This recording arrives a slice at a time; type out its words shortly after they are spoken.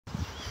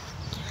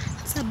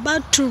It's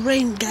about to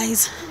rain,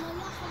 guys.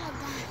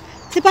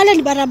 Sipale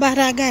ni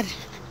barabara gari.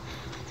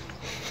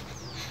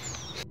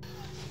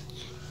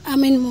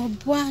 I'm in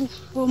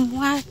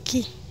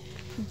Mwaki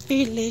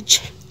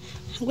village.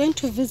 I'm going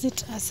to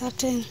visit a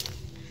certain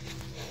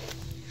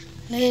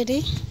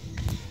lady.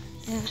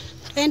 Yeah,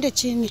 twende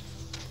chini.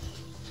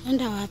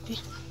 Enda wapi?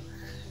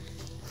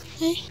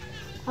 Hey,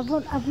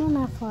 I've known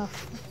her for a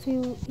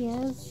few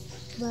years,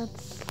 but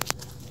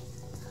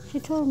she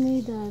told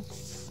me that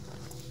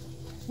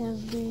she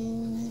has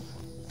been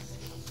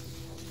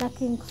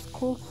lacking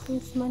school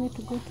fees, money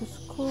to go to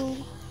school,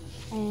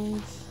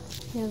 and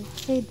she has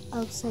stayed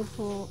outside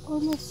for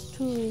almost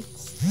 2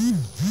 weeks.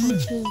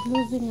 And she's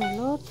losing a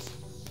lot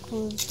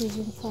because she's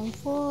in Form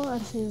 4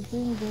 and she's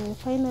doing the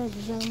final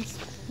exams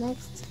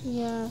next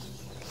year.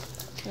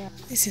 Yeah.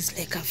 This is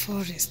like a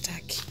forest,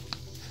 Taki.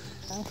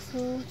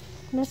 So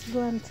let's go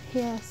and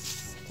hear a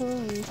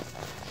story.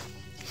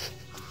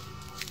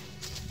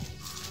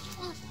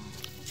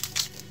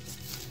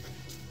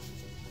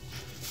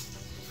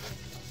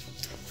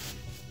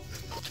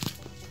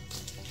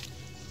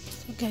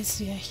 So guys,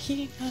 we are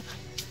here.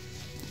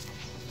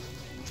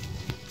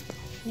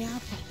 Yeah.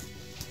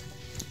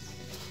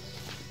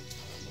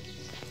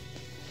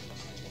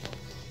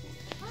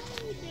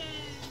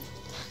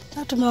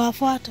 Na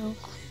tumewafuata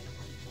huko.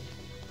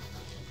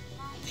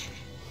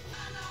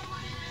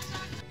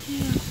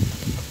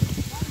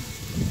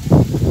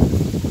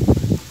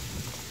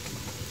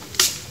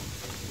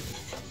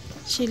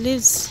 She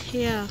lives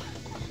here.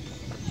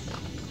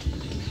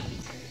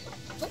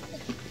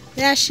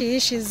 Yeah,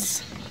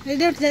 she's.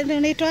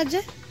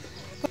 Unaitwaje?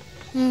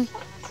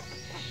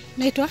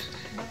 Unaitwa?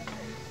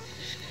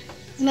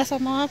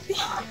 Unasoma wapi?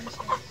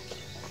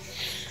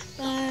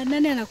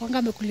 Nani anakuanga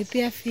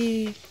amekulipia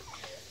fee?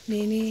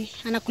 Nini?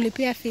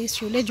 Anakulipia fee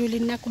shule juu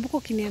ninakumbuka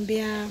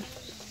ukiniambia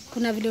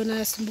kuna vile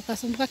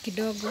unasumbuka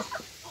kidogo.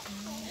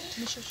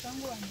 Mshosho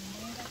wangu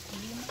anaenda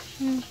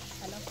kulima.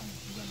 Alafu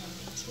anakuja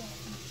ananiachia.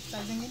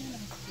 Saa zingine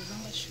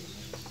nakupeleka shule.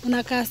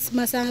 Unakaa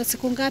masaa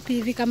siku ngapi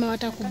hivi kama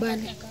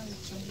watakubali?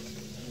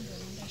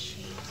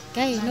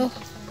 Kai no.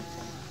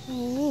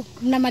 Oh,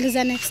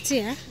 mnamaliza next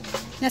year?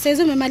 Na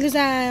sasa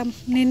umemaliza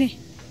nini?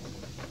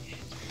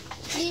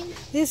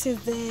 This is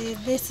the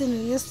basin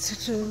we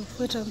used to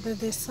put on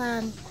the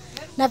sun.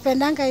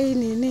 Napendanga hii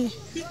nini?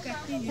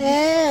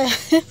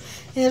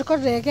 Ilikuwa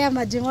tuwekea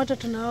maji moto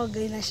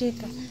tunaoga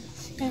inashika.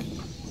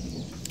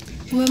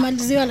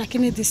 Umemaliziwa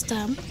lakini this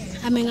time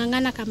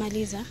amengangana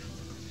kamaliza.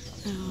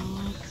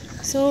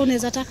 So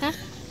unaweza taka?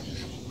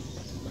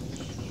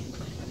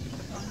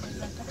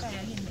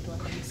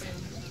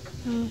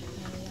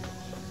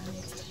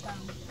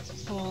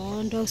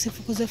 Oh, ndo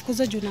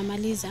usifukuze juu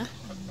unamaliza.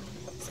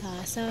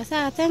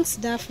 Sawa. Thanks,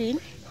 Davine.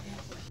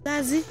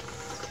 Zazi.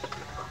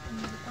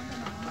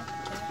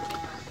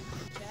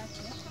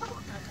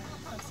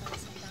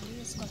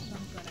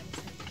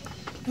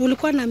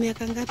 Ulikuwa na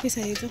miaka ngapi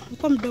sasa hizo?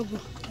 Ulikuwa mdogo?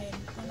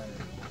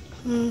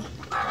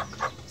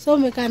 So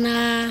umekaa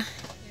na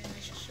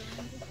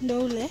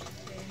ndo ule?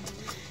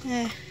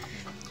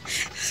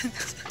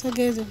 So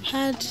guys, we've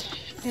had,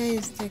 here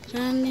is the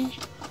granny.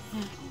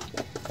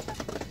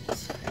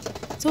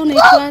 So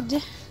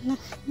unaitwaje?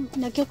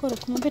 Na kiko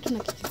kumwambia tuna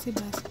Kisii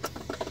basi.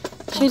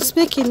 She'll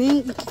speak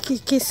in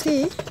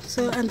Kisii,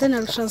 so and then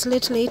I'll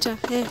translate later.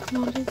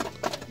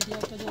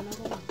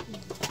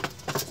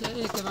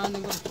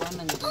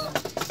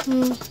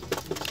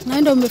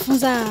 Naenda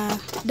umefunza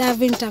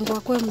Davine tangu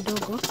akwe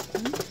mdogo.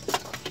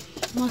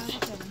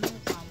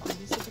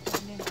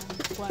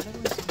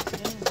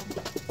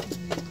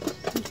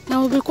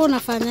 Na ulikuwa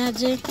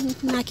unafanyaje?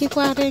 Na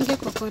kikwa renge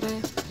kwa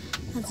Korea.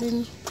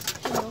 Azini.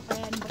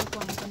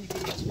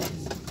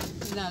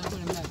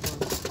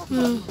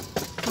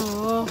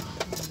 Oh,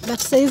 but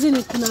saizi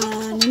ni kuna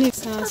nini?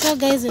 So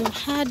guys, we've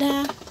had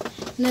her.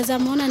 Naweza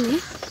muona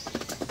ni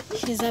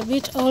she's a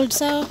bit old,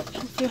 so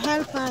if you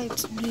help her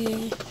it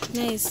be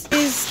nice.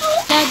 She's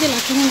kaji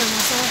lakini na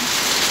masomo.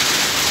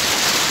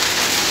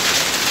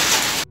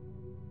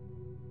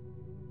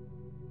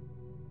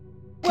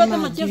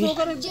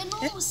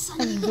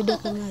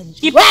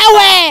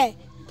 Wewe!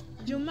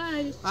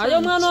 Jumai.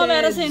 Ayo mwana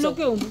wera sino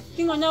kiumu.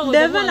 Kingonya go.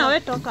 Deve na wewe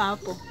toka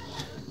hapo.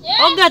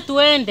 Oga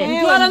tuende.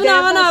 Mtwara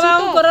mna wana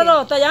ba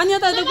ukororota. Yani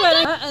hata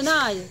tukwenda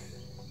naye.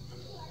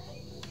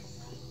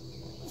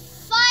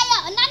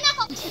 Fire.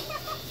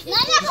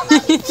 Nani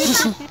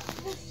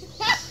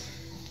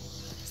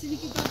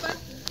Sibiki papa.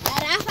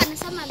 Arafa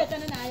anasema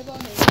tena na aibu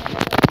ame.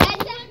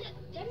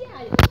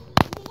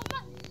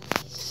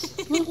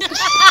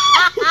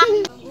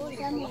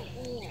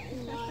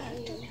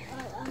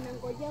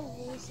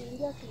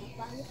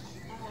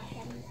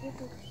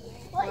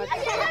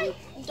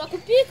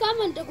 Nitakupika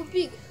ama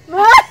nitakupika?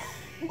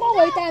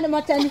 Ngogo itana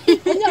matani.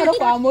 Nyaro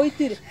kwa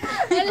moitire.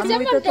 Alisema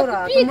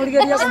nitakupika.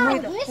 Murigeria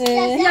kumuita.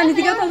 Yani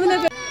tigata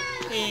vile.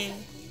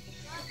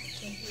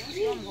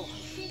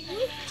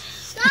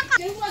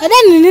 Ada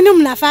nini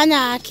mnafanya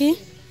haki?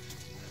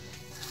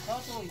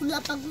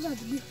 Unapaguza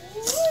bibi.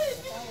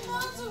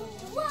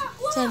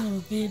 Sana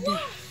mbede.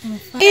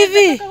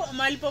 Hivi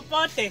mahali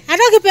popote.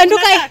 Hata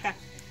ukipenduka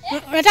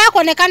unataka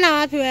kuonekana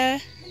wapi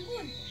wewe?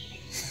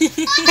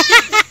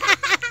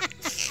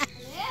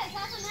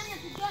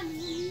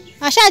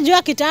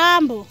 Ashajua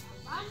kitambo.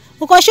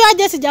 Uko sure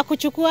aje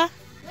sijakuchukua?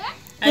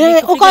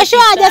 Uko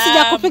sure aje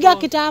sijakupiga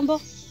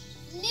kitambo?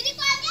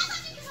 Nilikwambia kama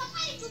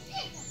nikifanya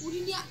kupiga.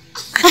 Ulinia.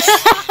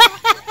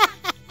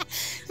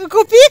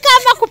 Kupika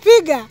ama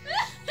kupiga?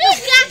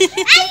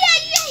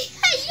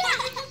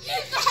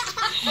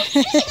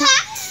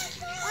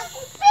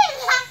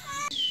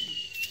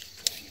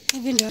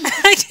 Hivi ndio.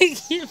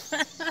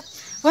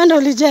 Wewe ndio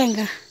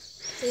ulijenga?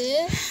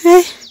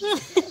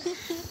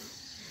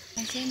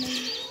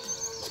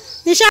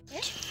 Nisha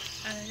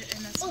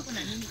Nasiku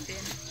na nini tena?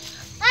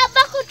 Hapa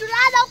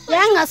kutulala kwa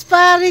Young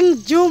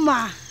aspiring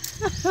Juma.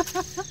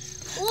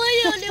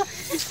 huyu ni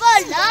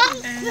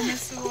mfano.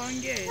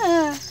 Nasiongee.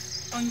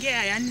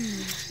 Ongea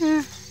yani.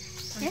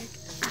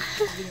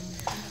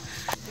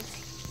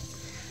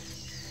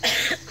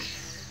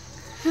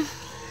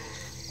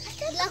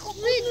 La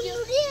kupigia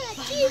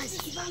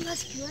chizi.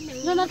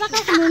 Ndio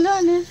nataka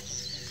kununua.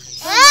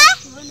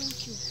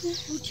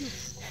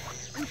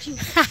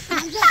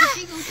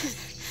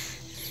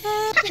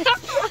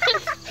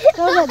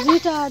 Kama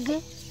jita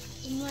aje?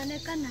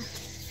 Inaonekana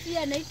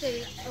pia anaitwa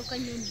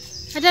Okanyoni.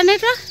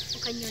 Atanaitwa?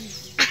 Okanyoni.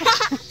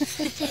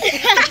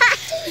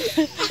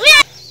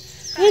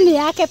 Hii ni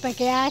yake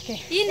peke yake.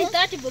 Hii ni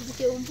 30 bob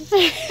keumbu.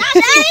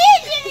 Dada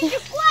hii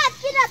nilichukua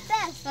bila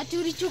pesa. Ati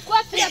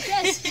ulichukua bila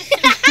pesa.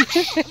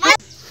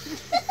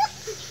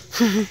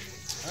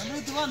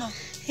 Ndio bwana.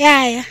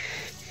 Yaya.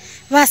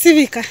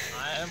 Vasivika.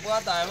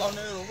 Mbona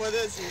aone robo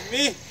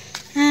simi.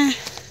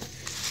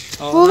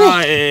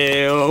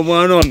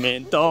 Mwana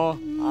mento.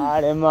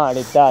 Ale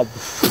mali tatu.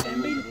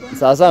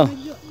 Sasa.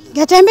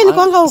 Gatembe ni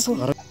kwanga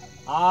huko.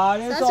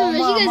 Sasa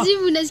umeshika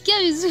simu unasikia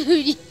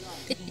vizuri.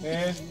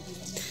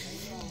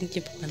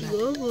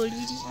 Gogo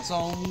lili. Sasa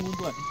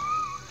mbona.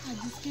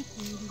 Ajisikie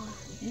kuimba.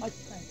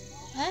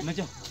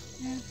 Unajua?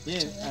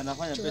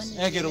 Anafanya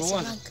pesa. Kero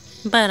bwana.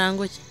 Mbara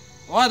ngoje.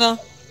 Wada.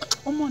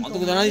 Watu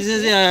kudana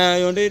hizi ya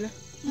yonde.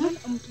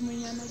 Mtu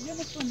mwenye anajua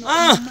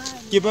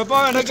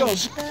Kipepa ndio.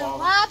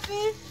 Wapi?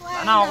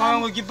 Ana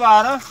kama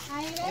kipara.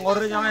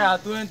 Ngore nyama ya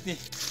 20.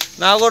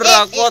 Na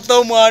gorra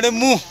koto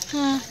mwalimu.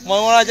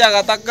 Mwana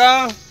jaga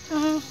taka.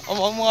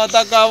 Mwana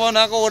taka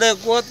wana kore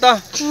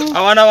kota.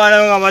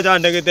 Awana ngama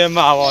chande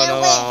kitema awana.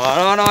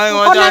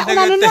 Wana chande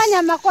Unanunua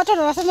nyama kwetu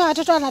na unasema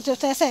watoto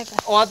wanateseka.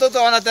 Watoto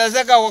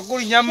wanateseka kwa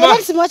kula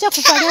nyama. Simwache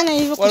kufanyana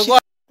hivyo.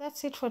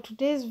 That's it for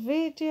today's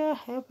video. I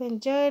hope you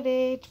enjoyed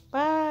it.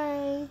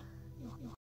 Bye.